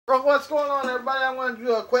Well, what's going on, everybody? I'm going to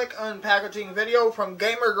do a quick unpackaging video from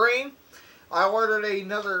GamerGreen. I ordered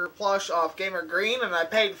another plush off GamerGreen, and I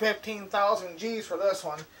paid 15,000 G's for this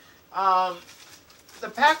one. The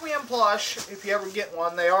Pac-Man plush, if you ever get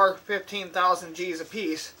one, they are 15,000 G's a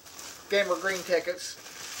piece. GamerGreen tickets.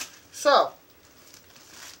 So,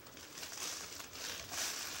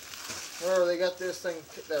 where they got this thing?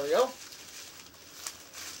 There we go.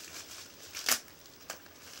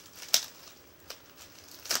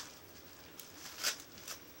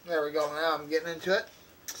 There we go. Now I'm getting into it.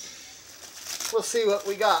 We'll see what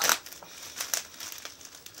we got.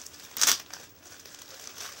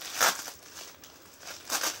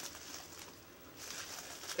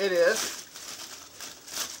 It is.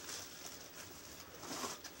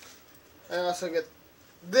 I also get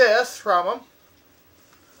this from them.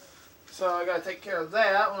 So I got to take care of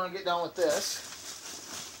that when I get done with this.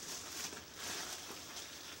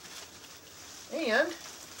 And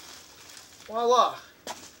voila.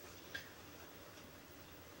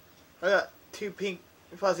 I got two pink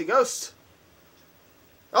fuzzy ghosts.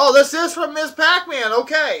 Oh, this is from Ms. Pac-Man.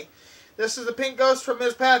 Okay. This is the pink ghost from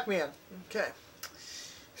Ms. Pac-Man. Okay.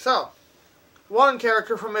 So, one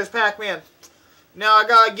character from Ms. Pac-Man. Now I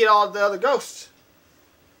gotta get all the other ghosts.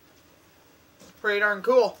 Pretty darn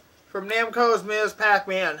cool. From Namcos Ms.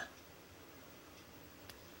 Pac-Man.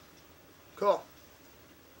 Cool.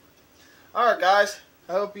 Alright guys.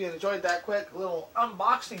 I hope you enjoyed that quick little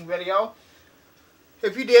unboxing video.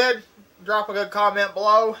 If you did, drop a good comment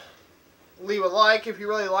below. Leave a like if you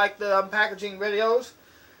really like the unpackaging videos.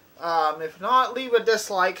 If not, leave a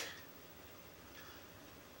dislike.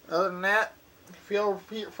 Other than that, feel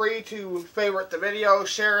free to favorite the video,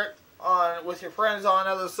 share it with your friends on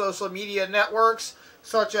other social media networks,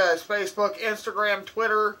 such as Facebook, Instagram,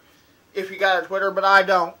 Twitter, if you got a Twitter, but I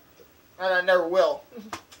don't. And I never will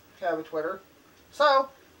have a Twitter. So,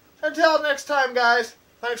 until next time, guys,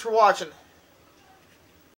 thanks for watching.